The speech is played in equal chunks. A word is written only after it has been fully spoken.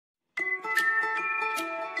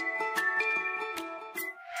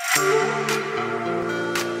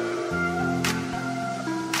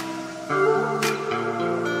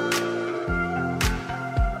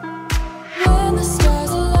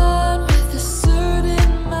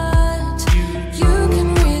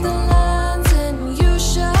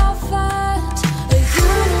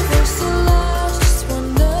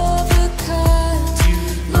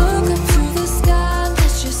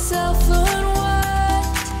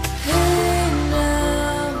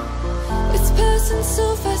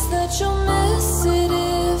that you'll miss it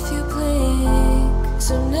if you blink.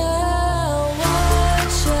 So now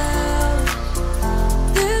watch out.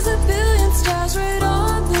 There's a billion stars right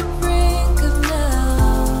on the brink of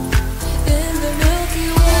now in the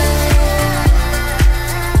Milky Way.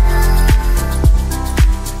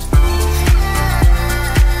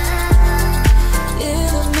 In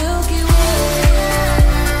the Milky Way.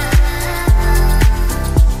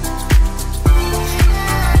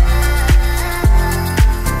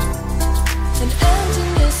 An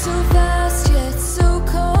emptiness so vast yet so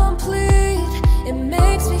complete. It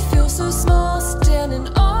makes me feel so small standing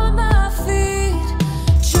on my feet.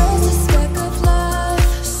 Just a speck of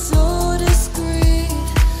life, so discreet.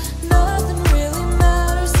 Nothing really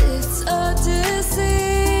matters, it's a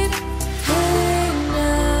deceit. Hey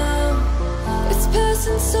now, it's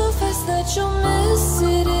passing so fast that you'll miss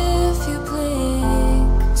it if you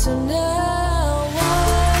blink. So now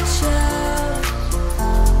watch out.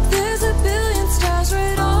 There's a billion stars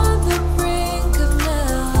right on the brink of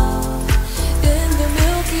now in the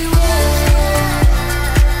Milky Way.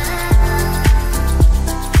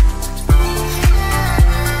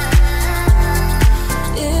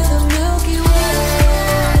 In the Milky Way.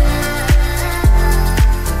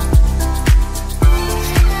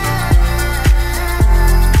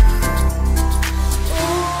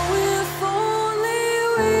 Oh, if only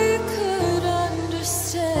we could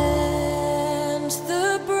understand the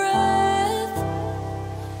breath.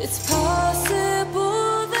 It's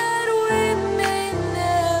possible that we may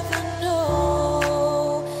never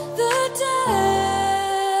know the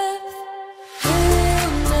depth. Hey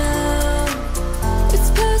now, it's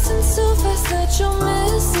passing so fast that you'll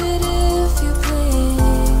miss it if you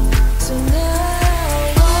blink. So now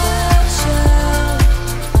watch out.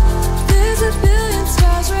 There's a billion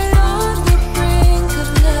stars right on the brink of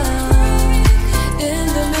now in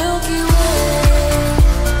the Milky Way.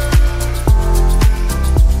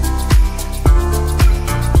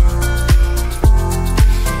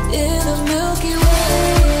 In the Milky Way.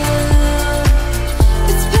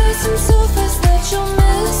 It's passing so fast that you'll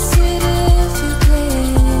miss it if you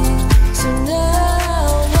blink. So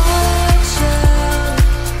now watch out.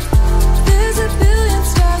 There's a billion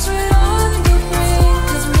stars right on the brink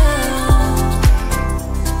of now.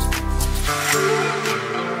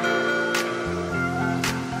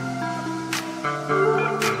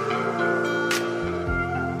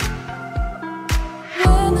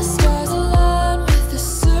 When the stars align with a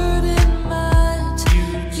certain mind,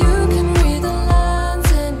 you can read the lines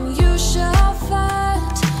and you shall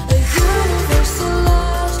find a universal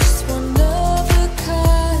light, just one of a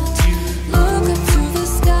kind. Look up to the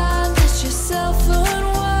sky, let yourself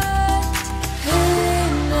unwind. Hey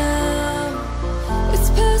now, it's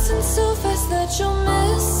passing so fast that you'll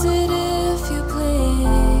miss it if you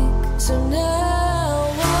blink. So now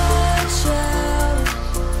watch out.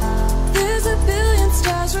 There's a billion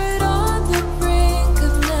stars right on the brink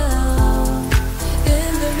of now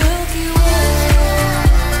in the Milky Way.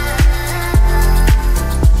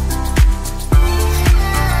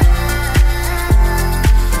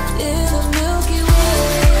 In the Milky Way.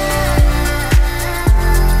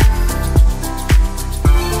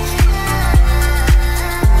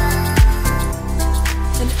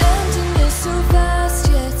 An emptiness so vast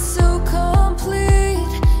yet so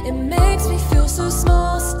complete. It makes me feel so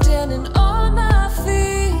small standing on my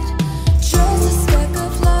feet. Just a speck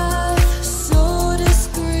of life, so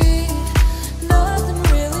discreet. Nothing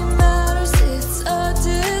really matters, it's a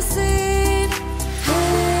deceit.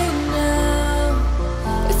 Hey now,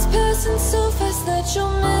 it's passing so fast that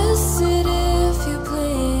you'll miss it if you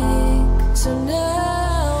blink. So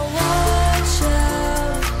now watch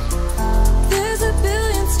out. There's a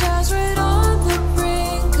billion stars right on the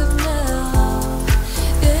brink of now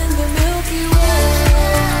in the Milky Way.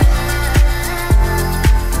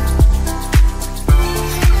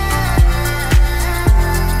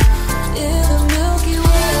 In the Milky Way.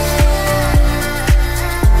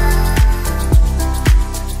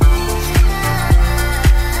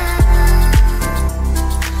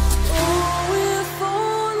 Oh, if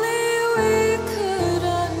only we could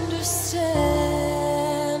understand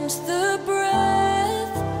the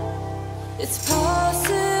breath. It's possible